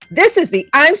This is the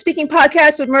I'm Speaking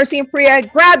podcast with Mercy and Priya.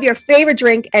 Grab your favorite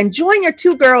drink and join your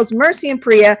two girls, Mercy and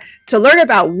Priya, to learn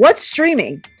about what's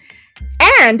streaming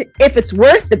and if it's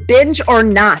worth the binge or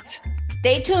not.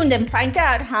 Stay tuned and find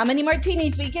out how many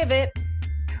martinis we give it.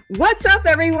 What's up,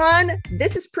 everyone?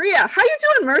 This is Priya. How you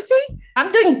doing, Mercy?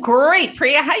 I'm doing great,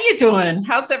 Priya. How you doing?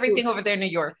 How's everything over there in New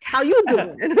York? How you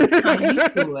doing? How you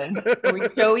doing? Are we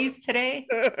Joey's today?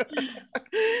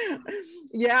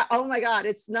 Yeah. Oh my God.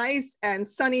 It's nice and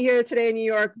sunny here today in New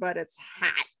York, but it's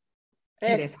hot.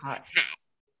 It is hot.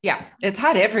 Yeah, it's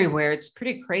hot everywhere. It's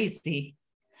pretty crazy.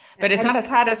 But it's not as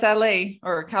hot as LA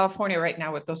or California right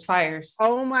now with those fires.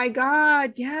 Oh my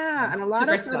God. Yeah. And a lot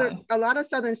of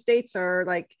southern states are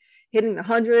like hitting the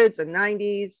hundreds and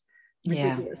 90s.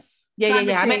 Ridiculous. Yeah.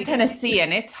 I'm in Tennessee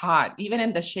and it's hot. Even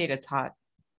in the shade, it's hot.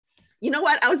 You know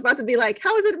what? I was about to be like,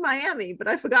 how is it in Miami? But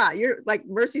I forgot. You're like,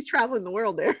 Mercy's traveling the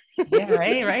world there. Yeah,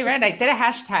 right. I did a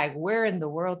hashtag. Where in the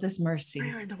world is Mercy?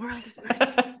 Where in the world is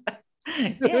Mercy?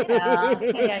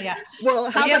 Yeah. Well,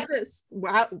 how about this?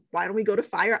 Why don't we go to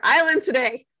Fire Island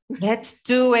today? Let's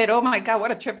do it. Oh my God,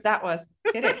 what a trip that was.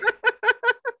 Get it.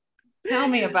 Tell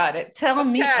me about it. Tell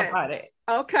me about it.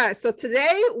 Okay, so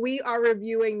today we are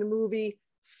reviewing the movie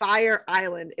Fire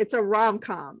Island. It's a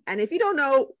rom-com. And if you don't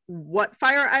know what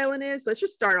Fire Island is, let's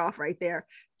just start off right there.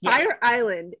 Yeah. Fire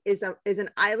Island is an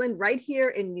island right here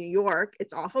in New York.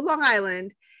 It's off of Long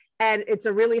Island. And it's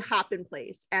a really hopping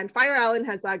place. And Fire Island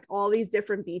has like all these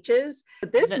different beaches.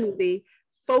 But this movie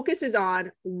focuses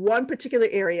on one particular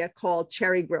area called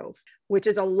Cherry Grove, which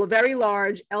is a very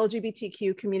large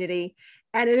LGBTQ community.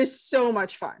 And it is so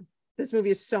much fun. This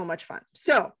movie is so much fun.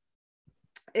 So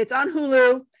it's on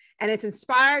Hulu and it's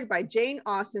inspired by Jane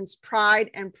Austen's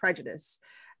Pride and Prejudice.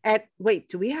 Wait,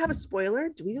 do we have a spoiler?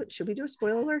 Should we do a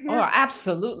spoiler alert here? Oh,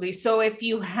 absolutely. So if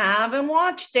you haven't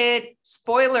watched it,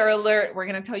 spoiler alert, we're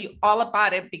going to tell you all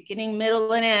about it, beginning,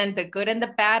 middle, and end, the good and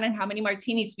the bad, and how many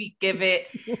martinis we give it.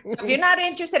 So if you're not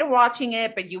interested in watching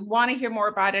it, but you want to hear more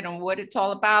about it and what it's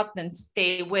all about, then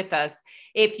stay with us.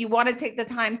 If you want to take the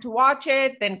time to watch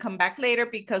it, then come back later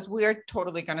because we're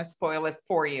totally going to spoil it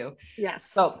for you. Yes.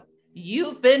 So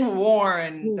you've been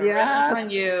warned. The rest is on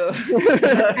you.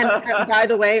 and by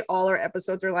the way, all our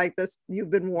episodes are like this. You've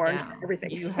been warned. Yeah,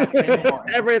 everything. You have been warned.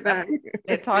 Everything.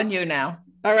 It's on you now.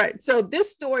 All right. So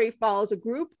this story follows a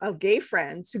group of gay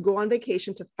friends who go on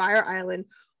vacation to Fire Island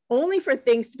only for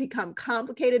things to become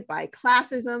complicated by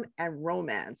classism and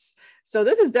romance. So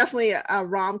this is definitely a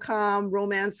rom-com,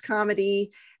 romance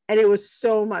comedy, and it was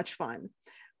so much fun.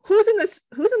 Who's in this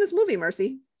movie,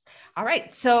 Mercy? All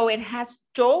right. So it has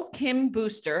Joel Kim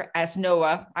Booster as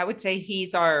Noah. I would say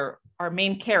he's our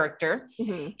main character.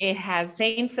 Mm-hmm. It has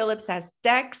Zane Phillips as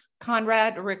Dex,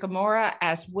 Conrad Ricamora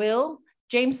as Will,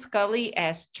 James Scully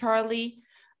as Charlie,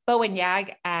 Bowen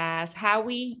Yag as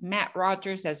Howie, Matt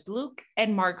Rogers as Luke,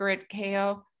 and Margaret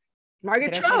Cho.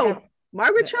 Margaret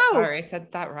Cho. Sorry, I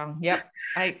said that wrong. Yep.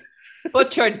 I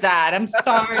butchered that. I'm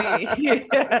sorry.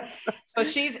 So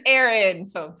she's Erin.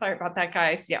 So sorry about that,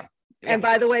 guys. Yeah. And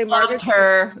by the way, Loved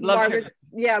her.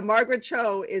 Yeah, Margaret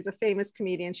Cho is a famous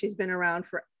comedian. She's been around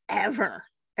forever.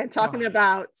 And talking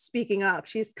about speaking up,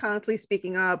 she's constantly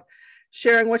speaking up,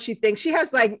 sharing what she thinks. She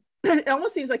has like, it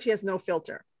almost seems like she has no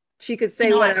filter. She could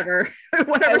say whatever.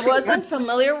 I wasn't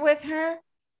familiar with her,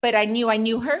 but I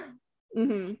knew her.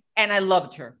 Mm-hmm. And I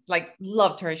loved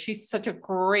her. She's such a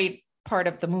great part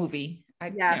of the movie.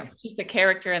 She's the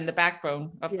character and the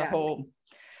backbone of the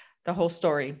whole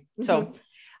story. Mm-hmm. So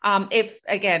if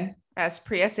again, as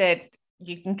Priya said,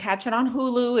 you can catch it on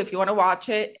Hulu if you want to watch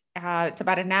it. It's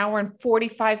about an hour and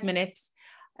 45 minutes.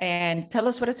 And tell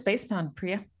us what it's based on,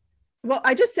 Priya. Well,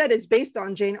 I just said it's based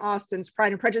on Jane Austen's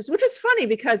Pride and Prejudice, which is funny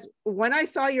because when I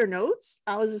saw your notes,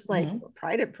 I was just like,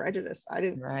 Pride and Prejudice. I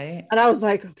didn't. Right. And I was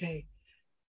like, okay,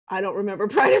 I don't remember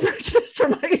Pride and Prejudice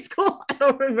from high school. I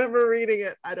don't remember reading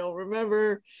it. I don't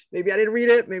remember. Maybe I didn't read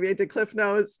it. Maybe I did Cliff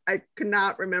Notes. I could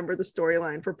not remember the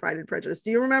storyline for Pride and Prejudice.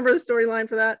 Do you remember the storyline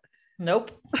for that?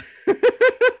 Nope.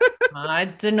 I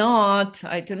do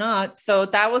not. So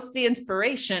that was the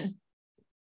inspiration.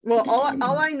 Well,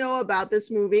 all I know about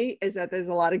this movie is that there's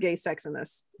a lot of gay sex in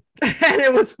this. And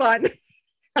it was fun.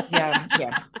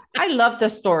 Yeah. I love the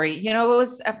story. You know, it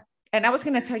was... And I was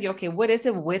going to tell you, okay, what is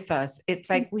it with us? It's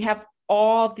like we have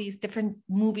all these different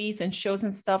movies and shows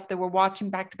and stuff that we're watching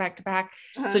back to back to back.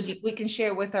 Uh-huh. So we can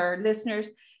share with our listeners.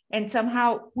 And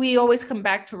somehow we always come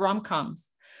back to rom-coms.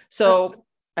 So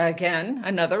again,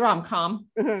 another rom-com.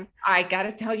 Mm-hmm. I got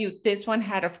to tell you, this one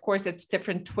had, of course, its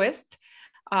different twist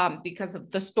because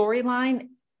of the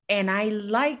storyline. And I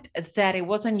liked that it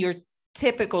wasn't your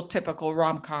typical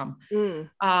rom-com.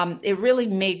 It really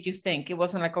made you think. It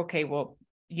wasn't like, okay, well,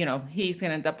 he's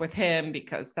gonna end up with him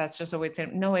because that's just always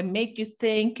no, it made you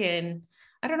think. And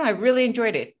I don't know, I really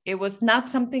enjoyed it. It was not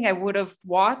something I would have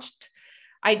watched.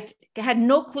 I had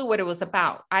no clue what it was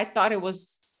about. I thought it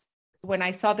was, when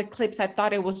I saw the clips, I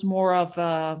thought it was more of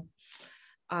a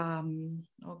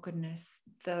oh goodness,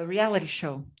 the reality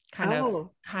show kind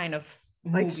of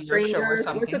like movie or show or Strangers.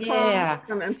 something. What's it called?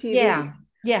 From MTV?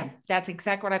 Yeah, that's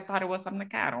exactly what I thought it was. I'm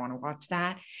like, I don't want to watch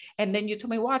that. And then you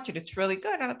told me watch it, it's really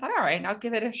good, and I thought, all right, I'll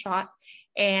give it a shot.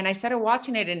 And I started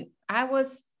watching it, and I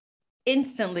was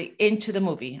instantly into the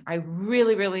movie. I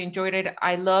really, really enjoyed it.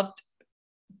 I loved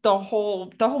the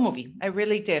whole movie. I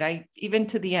really did. I even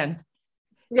to the end.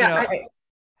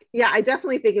 Yeah, I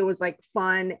definitely think it was like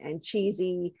fun and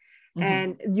cheesy,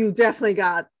 and you definitely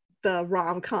got the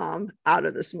rom-com out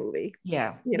of this movie.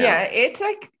 Yeah. Yeah,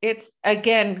 it's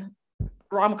again,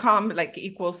 rom-com like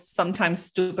equals sometimes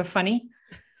stupid funny.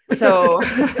 So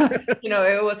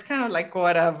it was kind of like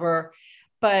whatever.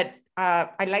 But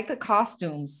I like the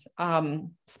costumes,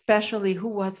 especially who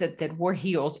was it that wore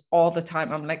heels all the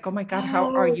time? I'm like, oh my God,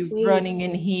 how are you running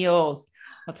in heels?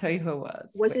 I'll tell you who it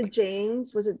was. Was it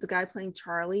James? Was it the guy playing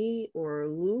Charlie or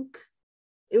Luke?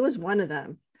 It was one of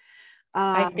them.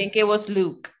 I think it was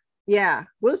Luke. Yeah, it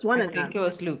was one of them. I think it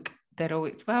was Luke that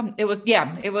always, it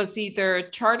was either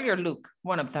Charlie or Luke,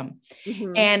 one of them.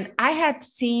 And I had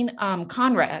seen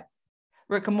Conrad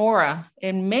Ricamora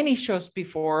in many shows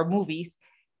before, movies.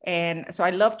 And so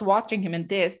I loved watching him in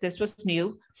this. This was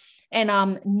new.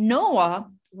 And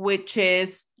Noah, which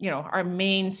is, our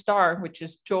main star, which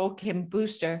is Joel Kim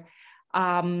Booster,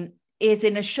 is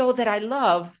in a show that I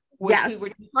love, which we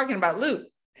were talking about, Luke.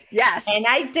 Yes. And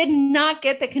I did not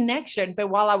get the connection. But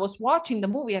while I was watching the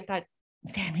movie, I thought,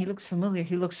 damn, he looks familiar.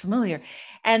 He looks familiar.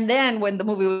 And then when the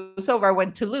movie was over, I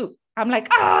went to Luke. I'm like,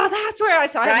 oh, that's where I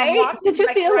saw him. Did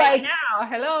you feel like now?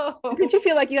 Hello. Did you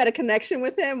feel like you had a connection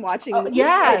with him watching?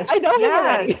 Yes, I know him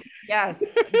already.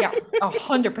 Yes, yeah,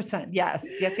 100%.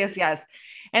 Yes.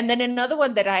 And then another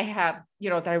one that I have,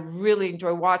 that I really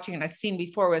enjoy watching and I've seen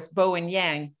before was Bowen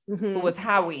Yang, who was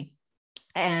Howie,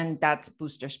 and that's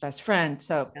Booster's best friend.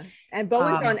 So, and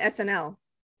Bowen's on SNL.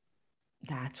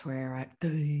 That's where I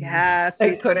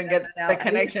couldn't get the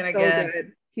connection again.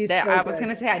 Good. I was going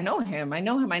to say, I know him.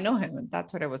 And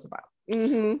that's what it was about.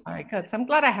 All right, good. So I'm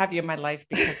glad I have you in my life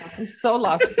because I'm so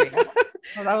lost for you.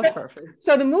 Well, that was perfect.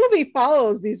 So the movie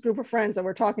follows these group of friends that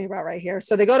we're talking about right here.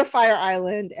 So they go to Fire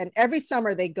Island, and every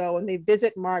summer they go and they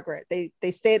visit Margaret. They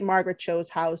stay at Margaret Cho's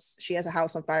house. She has a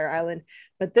house on Fire Island.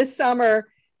 But this summer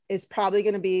is probably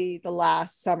going to be the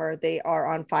last summer they are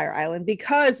on Fire Island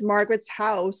because Margaret's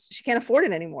house, she can't afford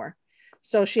it anymore.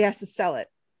 So she has to sell it.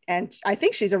 And I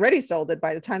think she's already sold it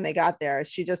by the time they got there.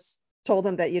 She just told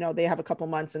them that, they have a couple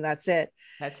months and that's it.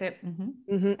 That's it.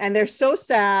 And they're so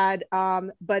sad.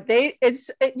 But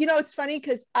it's funny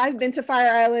because I've been to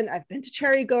Fire Island. I've been to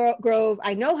Cherry Grove.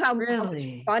 I know how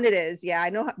much fun it is. Yeah, I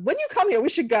know. When you come here, we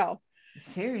should go.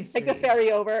 Seriously. Take the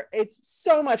ferry over. It's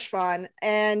so much fun.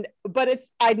 But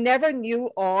I never knew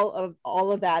all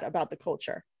of that about the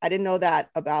culture. I didn't know that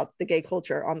about the gay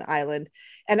culture on the island.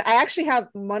 And I actually have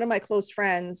one of my close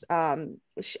friends. I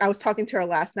was talking to her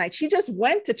last night. She just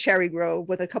went to Cherry Grove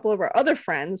with a couple of her other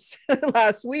friends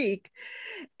last week.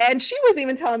 And she was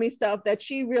even telling me stuff that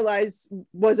she realized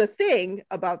was a thing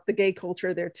about the gay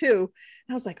culture there too.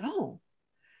 And I was like, oh,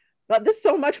 but there's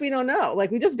so much we don't know.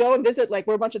 Like we just go and visit, like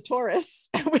we're a bunch of tourists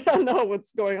and we don't know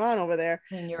what's going on over there.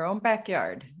 In your own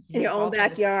backyard. In your own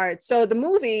backyard. So the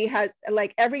movie has,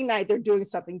 like, every night they're doing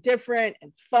something different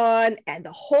and fun. And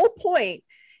the whole point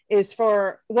is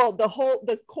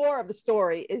the core of the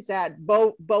story is that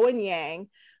Bowen Yang,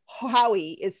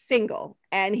 Howie, is single.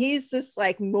 And he's just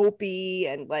like mopey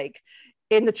and like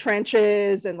in the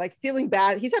trenches and like feeling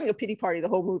bad. He's having a pity party the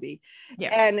whole movie.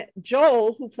 Yeah. And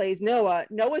Joel, who plays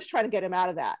Noah's trying to get him out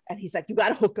of that. And he's like, you got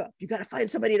to hook up. You got to find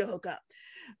somebody to hook up.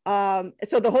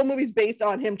 So the whole movie's based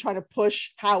on him trying to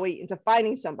push Howie into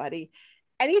finding somebody.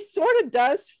 And he sort of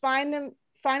does find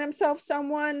himself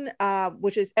someone,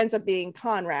 which ends up being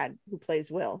Conrad, who plays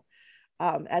Will,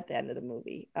 at the end of the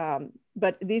movie.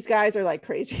 But these guys are like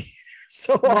crazy.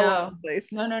 So all over the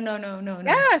place. No.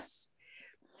 Yes.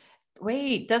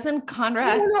 Wait, doesn't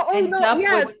Conrad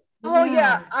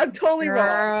yeah, I'm totally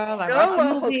wrong.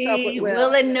 Noah hooks up with Will.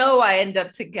 Will and Noah end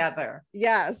up together.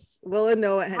 Yes, Will and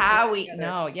Noah.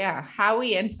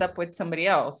 Howie ends up with somebody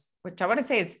else, which I want to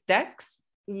say is Dex.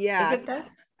 Yeah, is it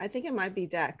Dex? I think it might be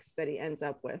Dex that he ends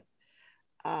up with.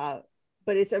 But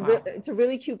it's a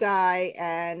really cute guy,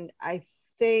 and I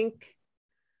think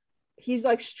he's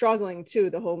like struggling too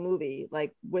the whole movie,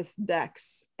 like with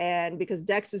Dex, and because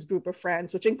Dex's group of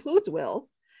friends, which includes Will,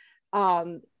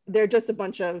 they're just a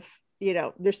bunch of,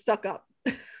 they're stuck up.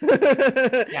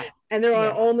 Yeah. And they're on Yeah.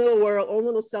 their own little world, own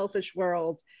little selfish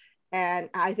world. And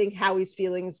I think Howie's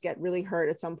feelings get really hurt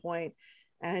at some point.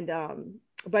 And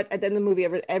but at the end of the movie,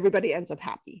 everybody ends up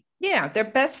happy. Yeah, they're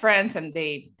best friends and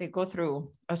they go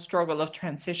through a struggle of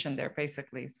transition there,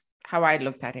 basically, is how I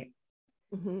looked at it.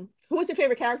 Mm-hmm. Who was your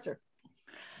favorite character?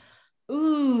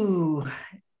 Ooh,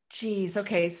 geez.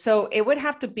 Okay. So it would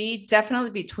have to be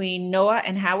definitely between Noah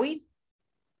and Howie.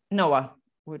 Noah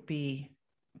would be,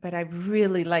 but I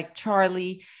really liked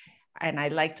Charlie and I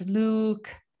liked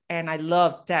Luke and I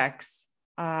loved Dex.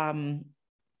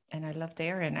 And I loved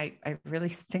Aaron. I really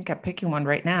think I'm picking one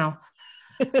right now.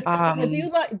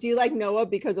 Do you like Noah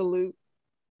because of Luke,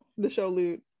 the show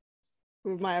Luke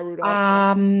with Maya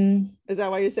Rudolph? Is that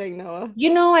why you're saying Noah?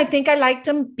 I think I liked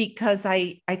him because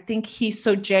I think he's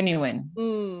so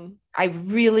genuine. I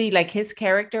really like his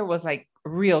character was like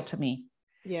real to me.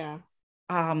 Yeah.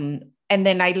 And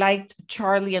then I liked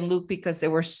Charlie and Luke because they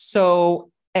were so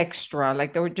extra.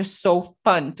 Like they were just so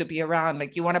fun to be around.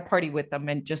 Like you want to party with them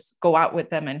and just go out with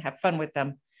them and have fun with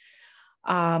them.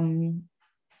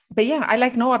 But yeah, I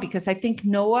like Noah because I think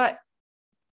Noah,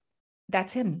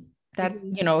 that's him. That,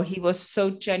 he was so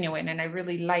genuine and I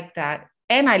really liked that.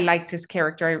 And I liked his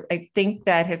character. I think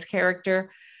that his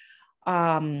character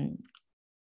was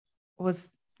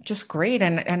just great.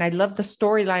 And I loved the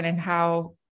storyline and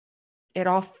how it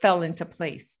all fell into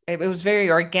place. It was very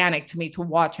organic to me to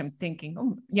watch him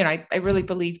thinking, I really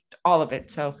believed all of it.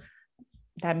 So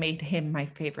that made him my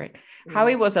favorite. Yeah.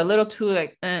 Howie was a little too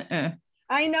like,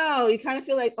 I know. You kind of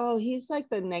feel like, oh, he's like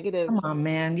the negative. Come on,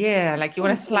 man. Yeah. Like you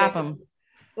want to slap him.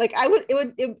 Like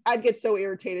I'd get so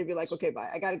irritated, be like, okay, bye.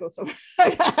 I got to go somewhere.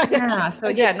 Yeah. So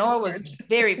yeah, Noah was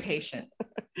very patient,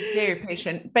 very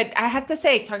patient. But I have to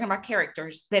say, talking about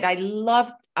characters, that I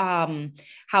loved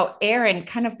how Erin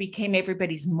kind of became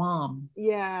everybody's mom.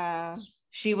 Yeah.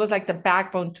 She was like the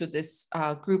backbone to this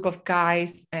group of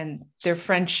guys and their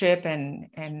friendship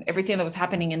and everything that was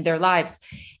happening in their lives.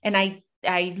 And I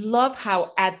love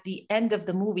how at the end of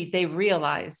the movie, they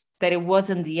realized that it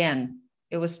wasn't the end.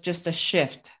 It was just a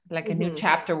shift, like a new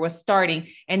chapter was starting,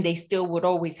 and they still would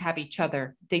always have each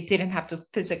other. They didn't have to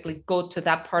physically go to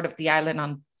that part of the island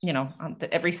on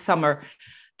every summer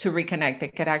to reconnect. They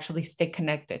could actually stay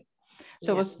connected.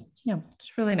 So it was,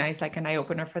 it's really nice, like an eye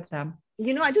opener for them.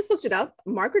 I just looked it up.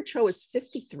 Margaret Cho is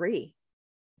 53.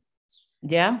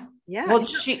 Yeah. Yeah. Well,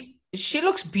 she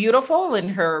looks beautiful in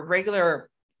her regular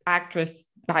actress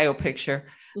bio picture,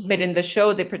 but in the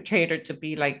show they portrayed her to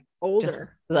be like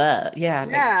older. Like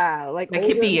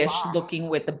hippie-ish looking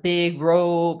with the big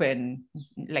robe and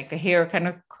like the hair kind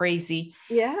of crazy.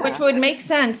 Yeah. Which would make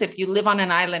sense if you live on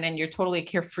an island and you're totally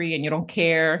carefree and you don't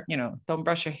care, don't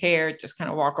brush your hair, just kind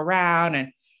of walk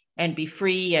around and be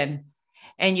free. And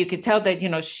you could tell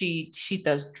that, she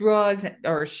does drugs,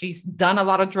 or she's done a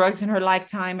lot of drugs in her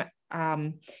lifetime.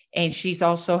 And she's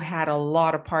also had a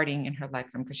lot of partying in her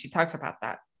lifetime, because she talks about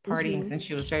that partying since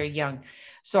she was very young.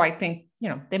 So I think,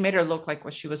 they made her look like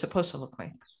what she was supposed to look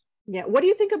like. Yeah. What do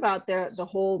you think about the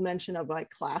whole mention of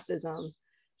like classism?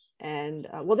 And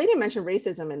well, they didn't mention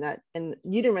racism in that, and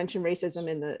you didn't mention racism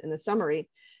in the summary,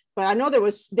 but I know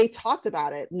they talked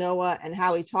about it. Noah and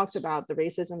Howie talked about the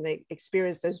racism they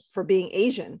experienced for being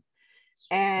Asian,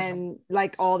 and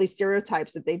like all these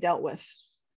stereotypes that they dealt with.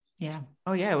 Yeah.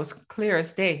 Oh yeah. It was clear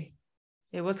as day.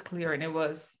 It was clear, and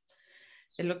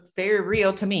it looked very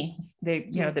real to me. They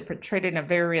portrayed it in a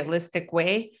very realistic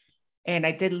way. And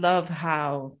I did love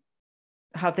how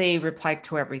they replied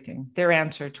to everything, their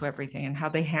answer to everything, and how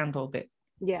they handled it.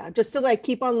 Yeah. Just to like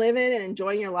keep on living and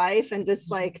enjoying your life, and just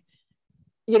like,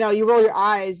 you roll your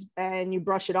eyes and you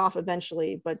brush it off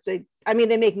eventually, but they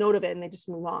make note of it and they just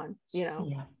move on, Yeah,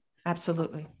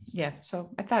 absolutely. Yeah.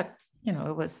 So I thought,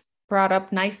 it was brought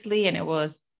up nicely, and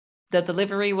the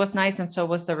delivery was nice. And so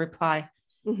was the reply.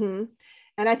 Mm-hmm.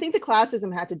 And I think the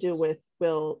classism had to do with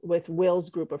Will's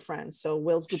group of friends. So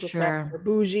Will's group of friends were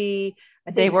bougie.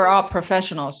 I think they were all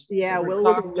professionals. Yeah, Will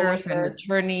was doctors and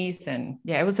attorneys, and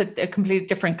it was a completely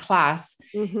different class.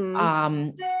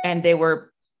 Mm-hmm. And they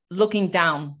were looking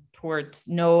down towards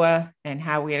Noah and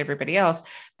Howie and everybody else.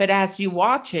 But as you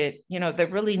watch it, they're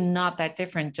really not that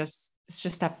different. It's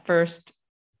just that first,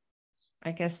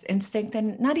 I guess, instinct,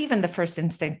 and not even the first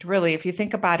instinct, really. If you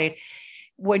think about it,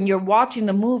 when you're watching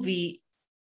the movie,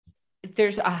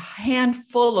 there's a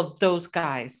handful of those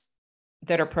guys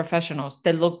that are professionals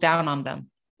that look down on them.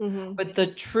 Mm-hmm. But the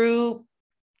true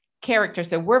characters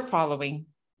that we're following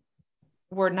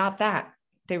were not that.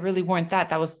 They really weren't that.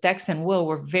 That was Dex and Will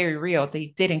were very real.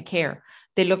 They didn't care.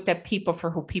 They looked at people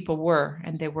for who people were,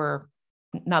 and they were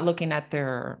not looking at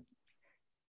their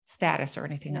status or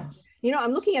anything else. You know,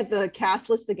 I'm looking at the cast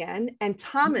list again, and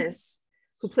Thomas,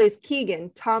 who plays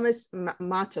Keegan, Thomas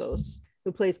Matos,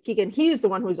 who plays Keegan, he is the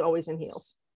one who's always in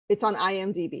heels. It's on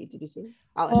IMDb. Did you see it?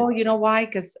 Oh, you know why?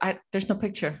 Because there's no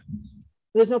picture.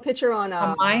 There's no picture on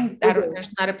mine.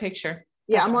 There's not a picture.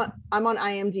 Yeah, I'm on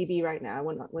IMDb right now. I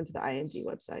went to the IMDb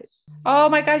website. Oh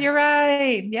my God, you're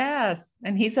right. Yes,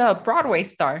 and he's a Broadway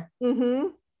star. Mm-hmm.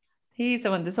 He's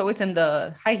the one that's always in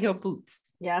the high heel boots.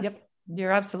 Yes. Yep.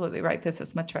 You're absolutely right. This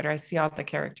is much better. I see all the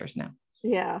characters now.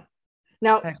 Yeah.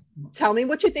 Now, Excellent. Tell me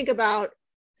what you think about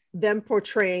them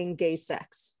portraying gay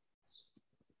sex.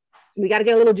 We got to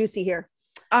get a little juicy here.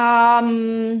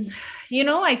 You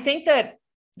know, I think that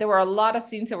there were a lot of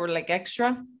scenes that were like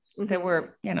extra. Mm-hmm. That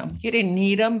were, you know, you didn't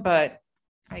need them, but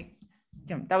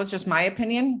that was just my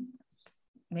opinion.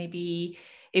 Maybe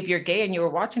if you're gay and you were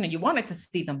watching it, you wanted to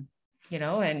see them, you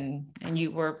know, and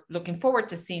you were looking forward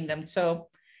to seeing them. So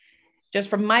just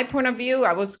from my point of view,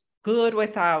 I was good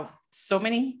without so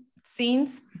many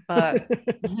scenes, but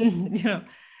you know,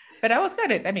 but I was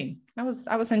good.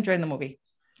 I was enjoying the movie,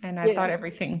 and I thought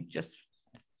everything just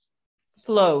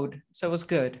flowed. So it was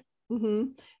good. Mm-hmm.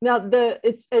 Now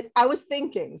I was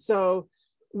thinking, so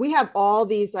we have all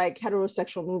these like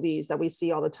heterosexual movies that we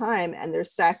see all the time, and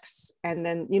there's sex, and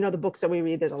then, you know, the books that we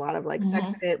read, there's a lot of like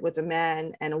sex in it with a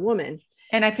man and a woman.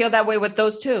 And I feel that way with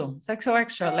those too. It's like so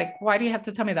extra. Like, why do you have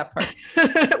to tell me that part?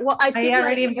 Well, I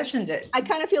already envisioned it. I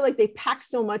kind of feel like they pack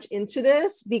so much into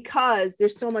this because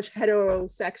there's so much hetero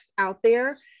sex out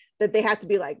there that they have to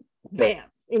be like, bam,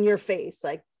 in your face.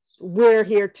 Like, we're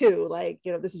here too. Like,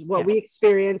 you know, this is what we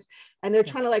experience. And they're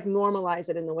trying to like normalize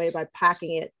it in the way by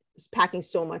packing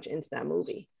so much into that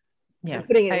movie. Yeah.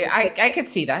 I could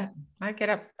see that. I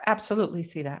could absolutely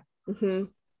see that. Mm-hmm.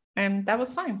 And that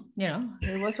was fine. You know,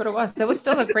 it was what it was. It was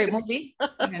still a great movie.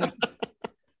 And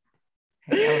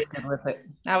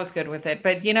I was good with it.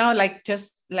 But, you know, like,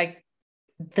 just like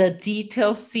the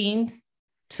detail scenes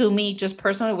to me, just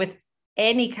personally, with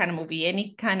any kind of movie,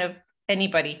 any kind of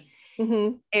anybody,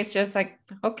 it's just like,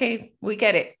 okay, we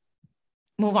get it.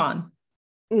 Move on.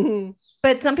 Mm-hmm.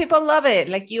 But some people love it.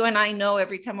 Like you and I know,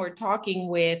 every time we're talking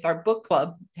with our book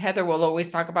club, Heather will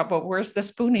always talk about, but where's the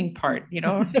spooning part? You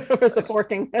know, where's the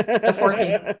forking? The forking.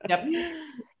 Yep.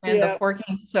 And the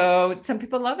forking. So some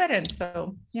people love it. And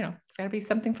so, you know, it's got to be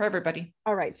something for everybody.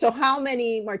 All right. So how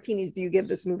many martinis do you give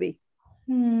this movie?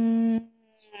 I'm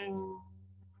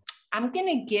going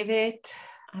to give it,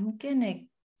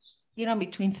 you know,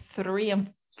 between 3 and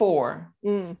 4,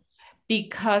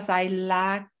 because I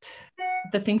lacked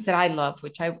the things that I love,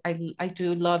 which I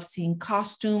do love seeing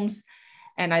costumes,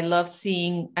 and I love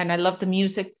the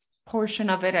music portion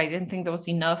of it. I didn't think there was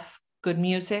enough good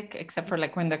music, except for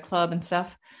like when the club and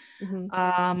stuff.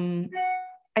 Mm-hmm.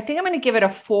 I think I'm going to give it a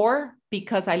 4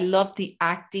 because I love the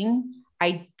acting.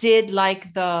 I did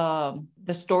like the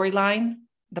storyline,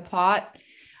 the plot.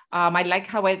 I like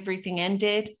how everything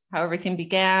ended, how everything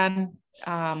began.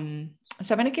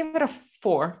 So I'm going to give it a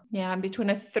 4. Yeah, I'm between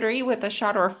a 3 with a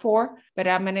shot or a 4, but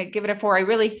I'm going to give it a 4. I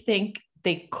really think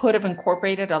they could have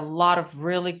incorporated a lot of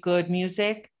really good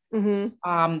music.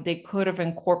 Mm-hmm. They could have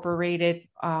incorporated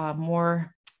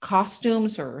more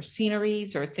costumes or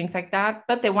sceneries or things like that,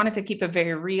 but they wanted to keep it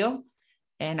very real,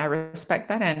 and I respect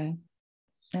that, and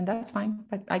that's fine.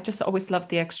 But I just always love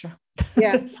the extra.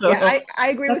 Yeah, I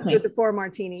agree with you with the 4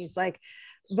 martinis. Like,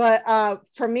 but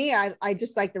for me, I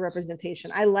just like the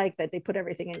representation. I like that they put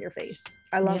everything in your face.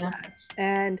 I love that,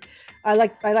 and I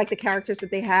like the characters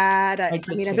that they had. I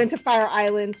mean, I've been to Fire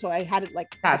Island, so I had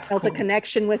I felt a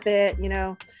connection with it, you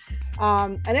know.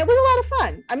 And it was a lot of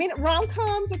fun. I mean,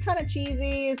 rom-coms are kind of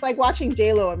cheesy. It's like watching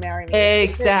J-Lo and Marry Me.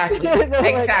 Exactly.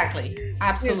 Exactly.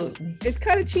 Absolutely. It's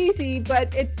kind of cheesy,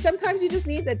 but sometimes you just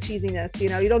need that cheesiness. You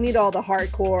know, you don't need all the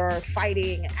hardcore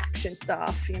fighting and action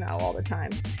stuff, you know, all the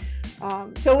time.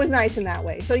 So it was nice in that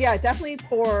way. So yeah, definitely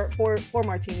four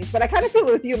martinis. But I kind of feel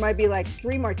with you, it might be like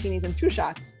 3 martinis and 2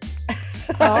 shots.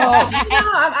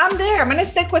 I'm there. I'm going to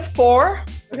stick with 4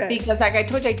 because, like I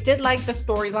told you, I did like the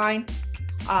storyline.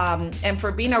 And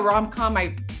for being a rom-com,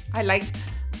 I liked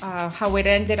how it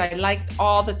ended. I liked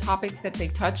all the topics that they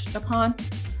touched upon,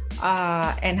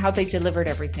 and how they delivered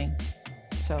everything.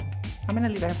 So I'm going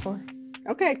to leave it at 4.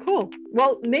 Okay, cool.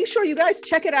 Well, make sure you guys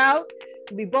check it out.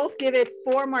 We both give it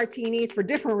 4 martinis for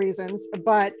different reasons,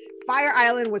 but Fire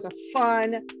Island was a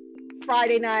fun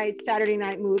Friday night, Saturday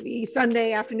night movie,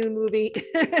 Sunday afternoon movie.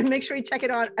 Make sure you check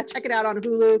it out on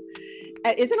Hulu.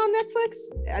 Is it on Netflix?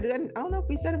 I don't know if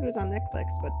we said if it was on Netflix,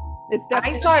 but it's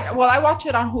definitely. I saw it. Well, I watched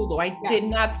it on Hulu. I did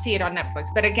not see it on Netflix.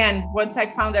 But again, once I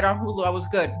found it on Hulu, I was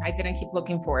good. I didn't keep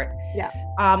looking for it. Yeah.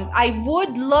 I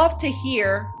would love to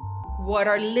hear what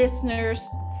our listeners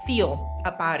feel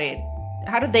about it.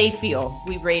 How do they feel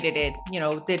we rated it?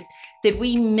 Did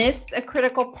we miss a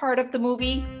critical part of the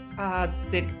movie?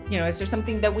 Is there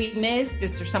something that we missed?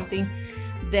 Is there something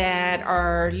that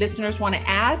our listeners want to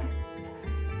add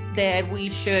that we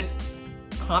should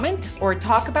comment or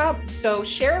talk about? So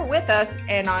share it with us,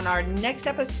 and on our next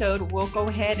episode we'll go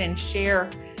ahead and share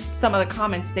some of the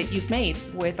comments that you've made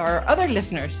with our other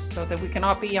listeners so that we can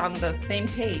all be on the same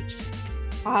page.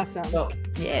 Awesome. So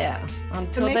yeah,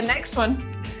 until the next one.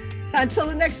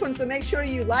 So make sure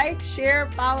you like,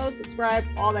 share, follow, subscribe,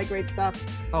 all that great stuff.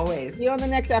 Always. See you on the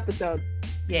next episode.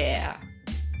 Yeah.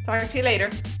 Talk to you later.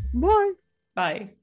 Bye. Bye.